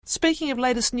Speaking of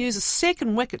latest news, a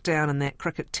second wicket down in that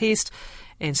cricket test,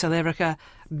 and South Africa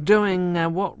doing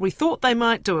what we thought they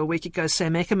might do a week ago,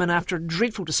 Sam Ackerman, after a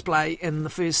dreadful display in the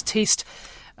first test.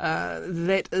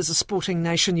 That is a sporting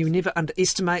nation you never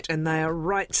underestimate, and they are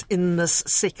right in this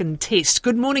second test.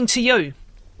 Good morning to you.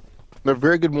 No,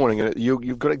 very good morning.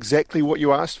 You've got exactly what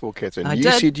you asked for, Catherine.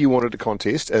 You said you wanted a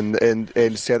contest,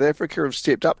 and South Africa have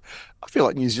stepped up. I feel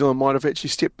like New Zealand might have actually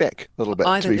stepped back a little bit,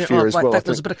 to be fair as well.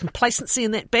 There's a bit of complacency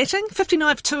in that batting.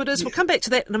 59 for 2 it is. Yeah. We'll come back to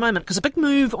that in a moment, because a big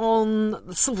move on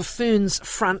the Silver Ferns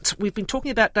front. We've been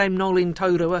talking about Dame Nolene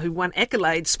Taurua, who won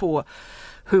accolades for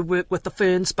her work with the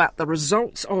Ferns, but the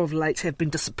results of late have been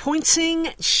disappointing.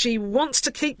 She wants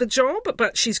to keep the job,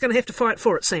 but she's going to have to fight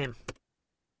for it, Sam.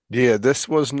 Yeah, this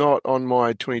was not on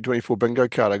my 2024 bingo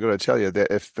card. I got to tell you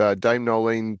that if Dame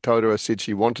Nolene Taurua said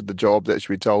she wanted the job, that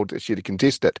she'd be told that she had to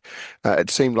contest it. It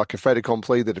seemed like a fait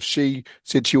accompli that if she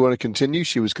said she wanted to continue,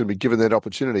 she was going to be given that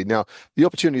opportunity. Now, the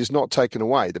opportunity is not taken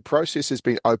away. The process has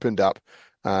been opened up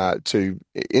to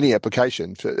any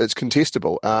application. It's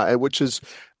contestable, which is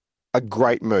a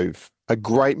great move. A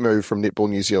great move from Netball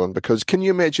New Zealand, because can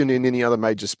you imagine in any other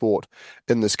major sport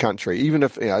in this country, even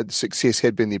if success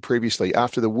had been there previously,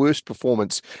 after the worst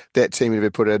performance that team had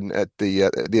ever put in at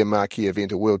their marquee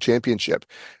event, a World Championship,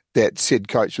 that said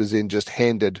coach was then just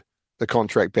handed the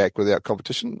contract back without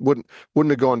competition? Wouldn't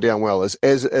have gone down well.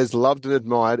 As loved and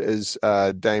admired as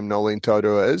Dame Nolene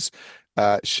Taurua is,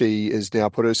 she has now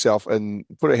put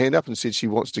her hand up and said she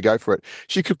wants to go for it.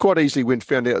 She could quite easily, when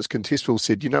found out it was contestable,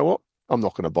 said, you know what? I'm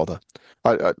not going to bother.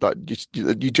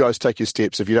 You guys take your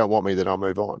steps. If you don't want me, then I'll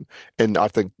move on. And I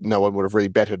think no one would have really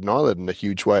batted an eyelid in a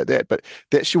huge way at that. But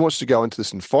that she wants to go into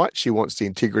this and fight. She wants the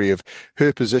integrity of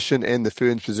her position and the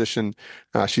Ferns' position,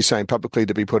 she's saying publicly,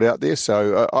 to be put out there.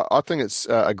 So I think it's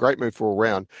a great move for all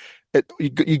round.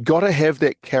 You got to have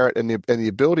that carrot and the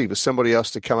ability for somebody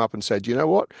else to come up and say, do you know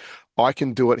what? I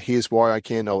can do it. Here's why I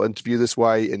can. I'll interview this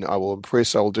way and I will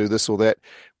impress. I'll do this or that.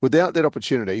 Without that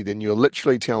opportunity, then you're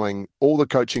literally telling all the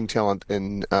coaching talent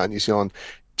in New Zealand,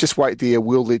 just wait there.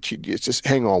 We'll let you, just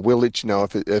hang on. We'll let you know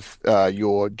if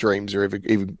your dreams or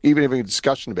even having a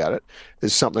discussion about it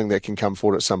is something that can come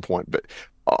forward at some point. But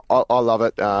I love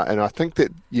it. And I think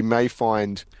that you may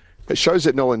find it shows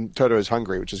that Nolene Taurua is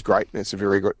hungry, which is great. That's a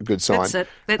very good sign. That's it.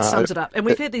 That sums it up. And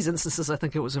we've had these instances, I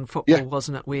think it was in football,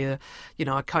 wasn't it, where,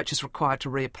 a coach is required to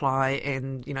reapply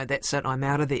and, that's it, I'm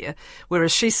out of there.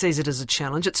 Whereas she sees it as a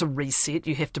challenge. It's a reset.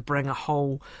 You have to bring a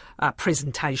whole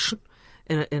presentation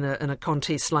in a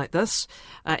contest like this.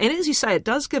 And as you say, it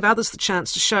does give others the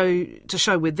chance to show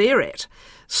where they're at.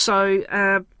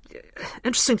 So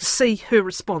interesting to see her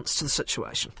response to the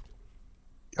situation.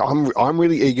 I'm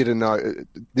really eager to know.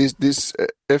 There's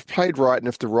if played right and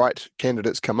if the right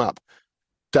candidates come up,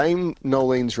 Dame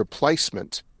Nolene's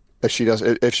replacement, I'm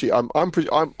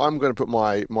going to put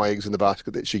my eggs in the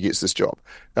basket that she gets this job.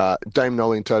 Dame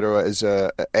Nolene Taurua is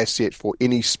a asset for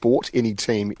any sport, any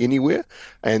team, anywhere,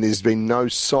 and there's been no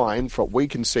sign from what we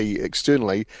can see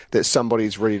externally that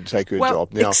somebody's ready to take her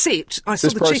job. Now, except I saw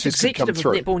the chief executive of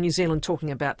Netball New Zealand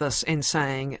talking about this and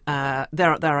saying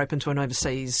they're open to an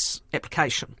overseas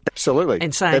application. Absolutely,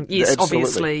 and saying yes,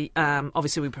 obviously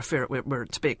we prefer it were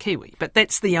it to be a Kiwi, but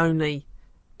that's the only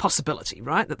possibility,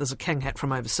 right? That there's a king hat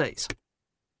from overseas.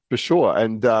 For sure,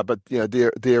 and but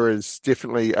there is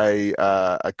definitely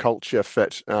a culture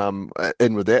fit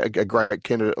in with that. A great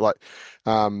candidate like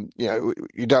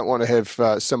you don't want to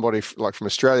have somebody like from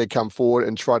Australia come forward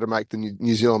and try to make the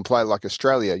New Zealand play like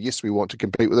Australia. Yes, we want to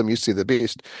compete with them. Yes, they're the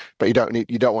best, but you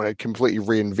don't want to completely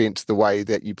reinvent the way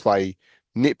that you play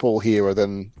netball here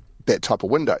within that type of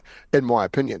window, in my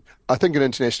opinion. I think an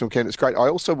international candidate's great. I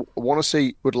also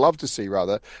would love to see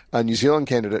a New Zealand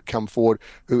candidate come forward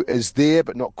who is there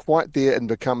but not quite there and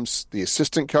becomes the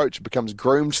assistant coach, becomes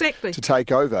groomed to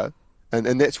take over.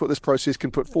 And that's what this process can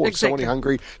put forward. Exactly. Somebody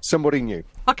hungry, somebody new.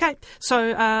 Okay,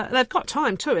 so they've got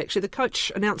time too, actually. The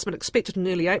coach announcement expected in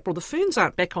early April. The Ferns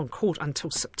aren't back on court until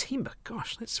September.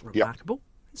 Gosh, that's remarkable. Yep.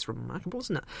 That's remarkable,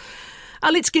 isn't it?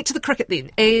 Let's get to the cricket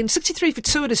then. And 63 for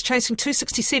 2 it is, chasing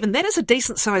 267. That is a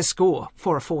decent-sized score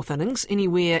for a fourth innings,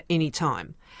 anywhere,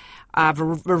 anytime.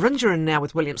 Ravindra now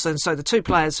with Williamson, so the two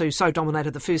players who so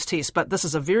dominated the first test, but this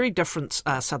is a very different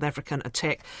South African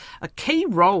attack. A key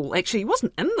role, actually, he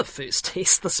wasn't in the first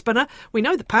test, the spinner. We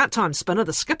know the part-time spinner,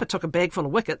 the skipper, took a bag full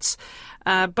of wickets.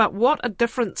 But what a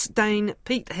difference Dane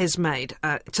Pete has made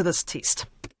to this test.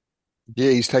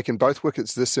 Yeah, he's taken both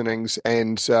wickets this innings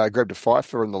and grabbed a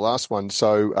fifer in the last one.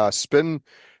 So spin,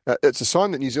 it's a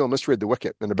sign that New Zealand misread the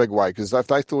wicket in a big way, because if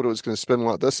they thought it was going to spin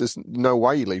like this, there's no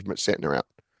way you leave Mitch Santner out.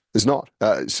 There's not.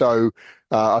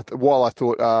 While I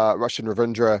thought Russian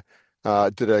Ravindra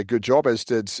did a good job, as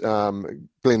did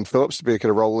Glenn Phillips, to be able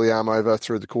to roll the arm over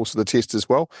through the course of the test as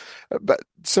well. But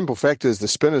simple fact is the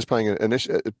spin is playing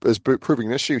is proving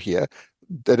an issue here.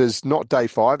 It is not day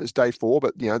 5, it's day 4,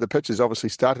 but the pitch is obviously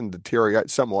starting to deteriorate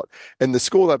somewhat. And the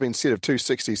score they've been set of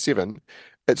 267,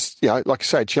 it's like I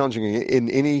say, challenging in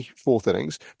any fourth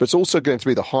innings, but it's also going to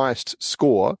be the highest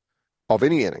score of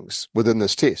any innings within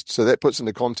this test. So that puts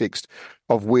into context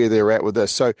of where they're at with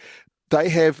this. So they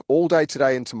have all day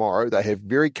today and tomorrow. They have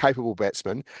very capable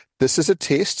batsmen. This is a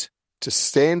test to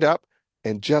stand up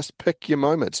and just pick your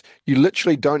moments. You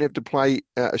literally don't have to play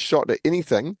a shot at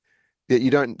anything that you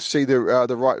don't see the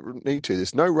right need to.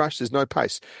 There's no rush. There's no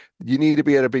pace. You need to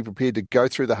be able to be prepared to go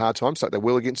through the hard times like they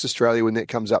will against Australia when that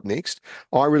comes up next.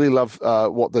 I really love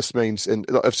what this means. And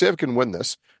if South can win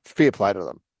this, fair play to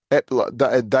them.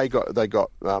 They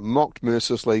got mocked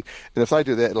mercilessly. And if they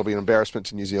do that, it'll be an embarrassment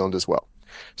to New Zealand as well.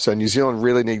 So New Zealand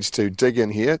really needs to dig in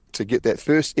here to get that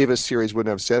first ever series win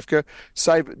over South Africa,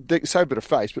 save a bit of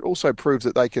face, but also prove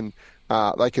that they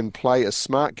can play a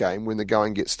smart game when the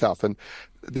going gets tough. And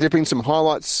there have been some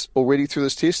highlights already through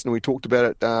this test, and we talked about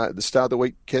it at the start of the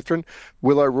week, Catherine.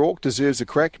 Will O'Rourke deserves a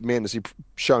crack. Man, has he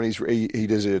shown he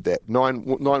deserved that. Nine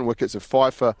wickets, a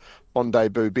 5 for on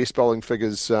debut, best bowling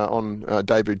figures on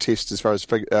debut test as far as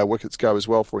wickets go as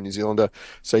well for a New Zealander.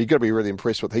 So you've got to be really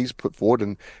impressed with what he's put forward,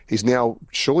 and he's now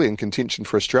surely in contention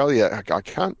for Australia. I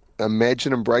can't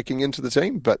imagine him breaking into the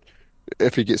team, but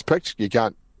if he gets picked, you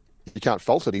can't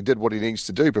fault it. He did what he needs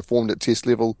to do, performed at test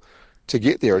level to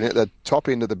get there. And at the top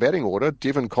end of the batting order,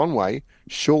 Devon Conway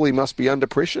surely must be under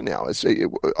pressure now.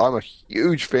 I'm a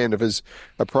huge fan of his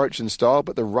approach and style,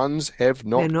 but the runs have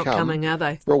not They're not coming, are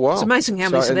they? For a while. It's amazing how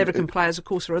many South African players, of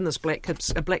course, are in this black cap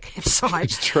side.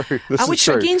 It's true. Which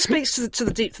again speaks to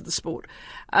the depth of the sport.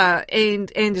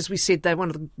 And as we said, they're one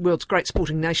of the world's great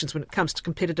sporting nations when it comes to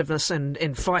competitiveness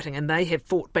and fighting, and they have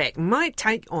fought back. My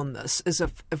take on this is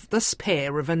if this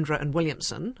pair, Ravindra and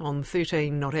Williamson, on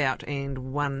 13 not out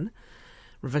and 1,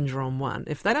 Ravindra on 1,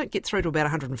 if they don't get through to about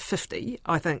 150,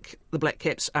 I think the Black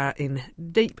Caps are in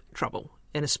deep trouble,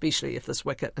 and especially if this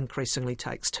wicket increasingly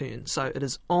takes turns. So it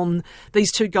is on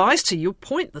these two guys. To your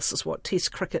point, this is what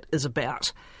Test cricket is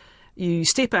about. You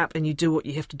step up and you do what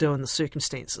you have to do in the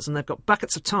circumstances, and they've got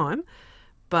buckets of time.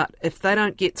 But if they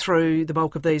don't get through the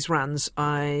bulk of these runs,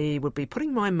 I would be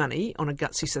putting my money on a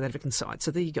gutsy South African side.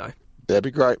 So there you go. That'd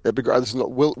be great. Listen,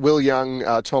 Will Young,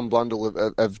 Tom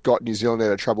Blundell have got New Zealand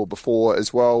out of trouble before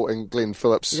as well, and Glenn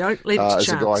Phillips is a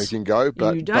guy who can go.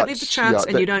 But you don't leave the chance,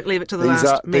 and you don't leave it to the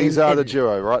last man. These are the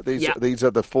duo, right? These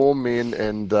are the form men,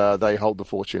 and they hold the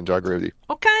fortunes. I agree with you.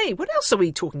 Okay, what else are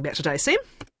we talking about today, Sam?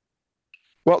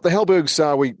 Well, the Halbergs,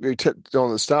 we tipped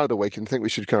on at the start of the week, and think we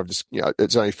should kind of just,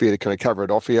 it's only fair to kind of cover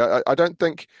it off here. I don't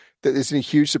think that there's any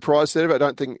huge surprise there, but I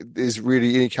don't think there's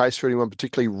really any case for anyone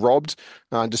particularly robbed.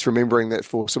 Just remembering that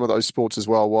for some of those sports as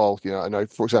well, while, I know,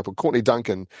 for example, Courtney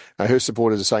Duncan, her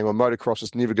supporters are saying, well, motocross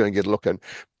is never going to get a look in.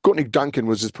 Courtney Duncan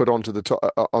was just put onto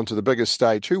the biggest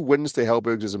stage. Who wins the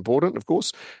Halbergs is important, of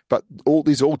course, but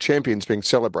all champions being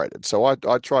celebrated. So I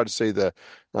try to see the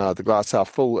glass half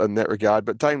full in that regard.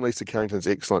 But Dame Lisa Carrington's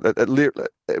excellent.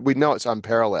 We know it's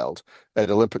unparalleled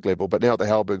at Olympic level, but now at the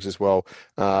Halbergs as well.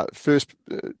 First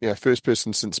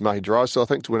person since Mahi Drysdale, I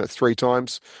think, to win it 3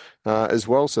 times as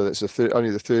well. So that's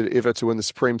only the third ever to win the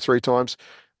Supreme 3 times.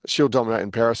 She'll dominate in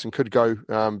Paris and could go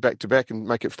back to back and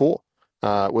make it 4.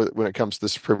 When it comes to the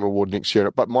Supreme Award next year.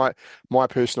 But my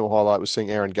personal highlight was seeing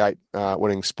Aaron Gate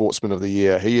winning Sportsman of the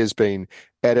Year. He has been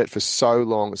at it for so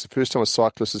long. It's the first time a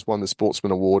cyclist has won the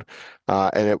Sportsman Award.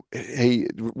 And he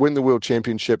win the World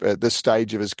Championship at this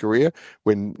stage of his career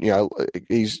when,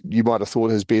 you might have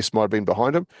thought his best might have been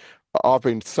behind him. I've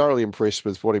been thoroughly impressed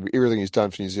with everything he's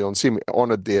done for New Zealand. See him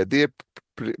honoured there. They're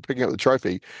picking up the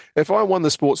trophy. If I won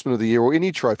the Sportsman of the Year or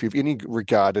any trophy of any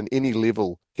regard and any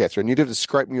level, Catherine, you'd have to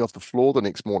scrape me off the floor the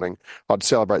next morning. I'd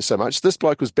celebrate so much. This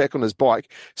bloke was back on his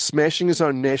bike, smashing his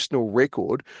own national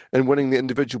record and winning the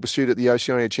individual pursuit at the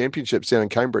Oceania Championships down in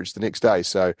Cambridge the next day.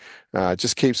 So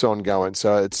just keeps on going.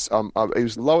 So it's he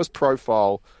was the lowest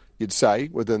profile, you'd say,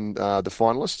 within the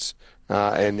finalists.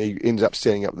 And he ends up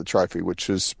standing up with the trophy, which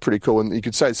is pretty cool. And you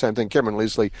could say the same thing. Cameron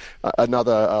Leslie,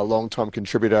 another long-time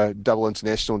contributor, double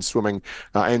international in swimming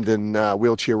and in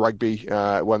wheelchair rugby,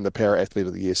 won the Para Athlete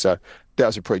of the Year. So that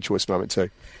was a pretty choice moment too.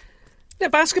 Now,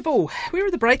 basketball, where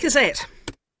are the Breakers at?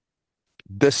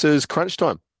 This is crunch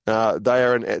time. They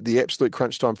are at the absolute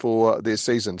crunch time for their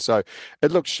season. So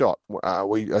it looks shot.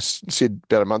 We said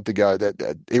about a month ago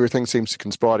that everything seems to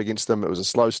conspire against them. It was a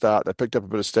slow start. They picked up a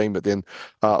bit of steam, but then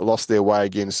lost their way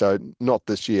again. So not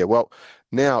this year. Well,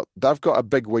 now they've got a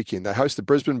big weekend. They host the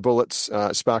Brisbane Bullets,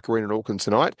 Spark Arena in Auckland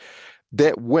tonight.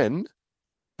 That win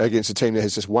against a team that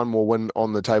has just one more win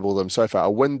on the table than them so far.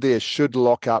 A win there should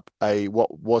lock up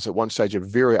what was at one stage a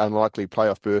very unlikely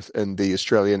playoff berth in the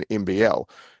Australian NBL.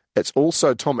 It's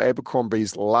also Tom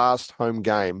Abercrombie's last home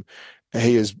game.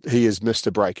 He is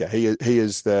Mr. Breaker. He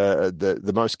is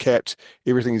the most capped.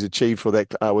 Everything he's achieved for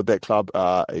that with that club.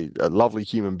 A lovely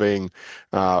human being,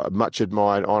 much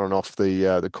admired on and off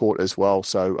the court as well.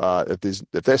 So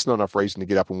if that's not enough reason to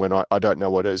get up and win, I don't know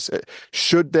what is.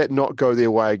 Should that not go their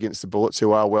way against the Bullets,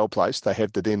 who are well placed, they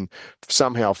have to then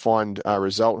somehow find a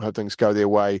result and hope things go their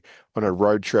way on a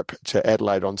road trip to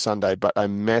Adelaide on Sunday. But a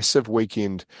massive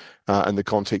weekend in the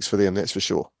context for them, that's for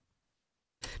sure.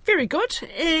 Very good.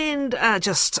 And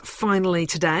just finally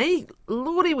today,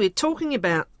 Lordy, we're talking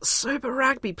about Super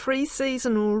Rugby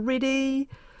pre-season already.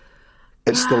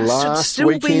 It's the last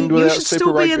weekend without Super Rugby. You should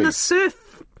still be in the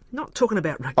surf, not talking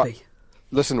about rugby.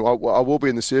 Listen, I will be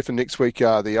in the surf, and next week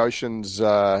the Oceans,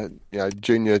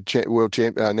 junior world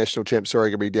champ, national champ,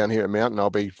 going to be down here at Mountain. I'll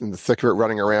be in the thick of it,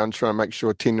 running around, trying to make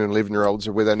sure 10 and 11-year-olds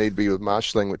are where they need to be with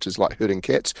marshalling, which is like herding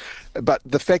cats. But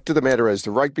the fact of the matter is,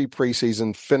 the rugby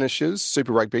pre-season finishes,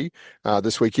 Super Rugby,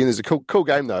 this weekend. There's a cool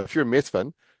game, though. If you're a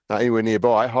Methven, anywhere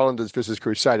nearby, Highlanders versus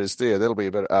Crusaders there. That'll be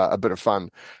a bit of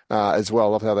fun as well.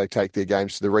 I love how they take their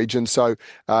games to the region. So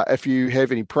if you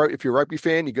have if you're a rugby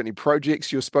fan, you've got any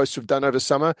projects you're supposed to have done over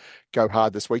summer, go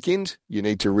hard this weekend. You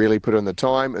need to really put in the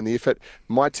time and the effort.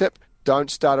 My tip,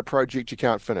 don't start a project you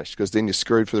can't finish, because then you're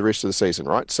screwed for the rest of the season,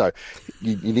 right? So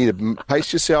you need to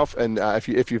pace yourself, and if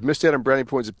you've missed out on brownie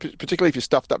points, particularly if you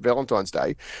stuffed up Valentine's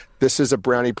Day, this is a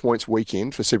brownie points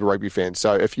weekend for Super Rugby fans.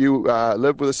 So if you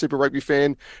live with a Super Rugby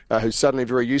fan who's suddenly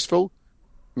very useful,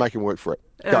 make him work for it.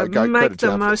 Make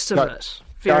the most of it.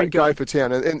 Go for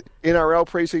town. And NRL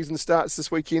preseason starts this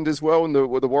weekend as well, and the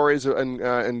Warriors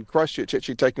in Christchurch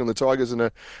actually taking on the Tigers in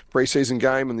a preseason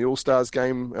game, and the All-Stars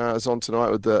game is on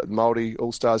tonight with the Māori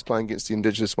All-Stars playing against the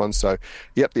Indigenous ones. So,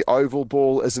 yep, the oval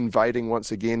ball is invading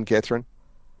once again, Catherine.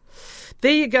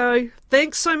 There you go.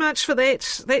 Thanks so much for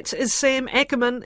that. That is Sam Ackerman.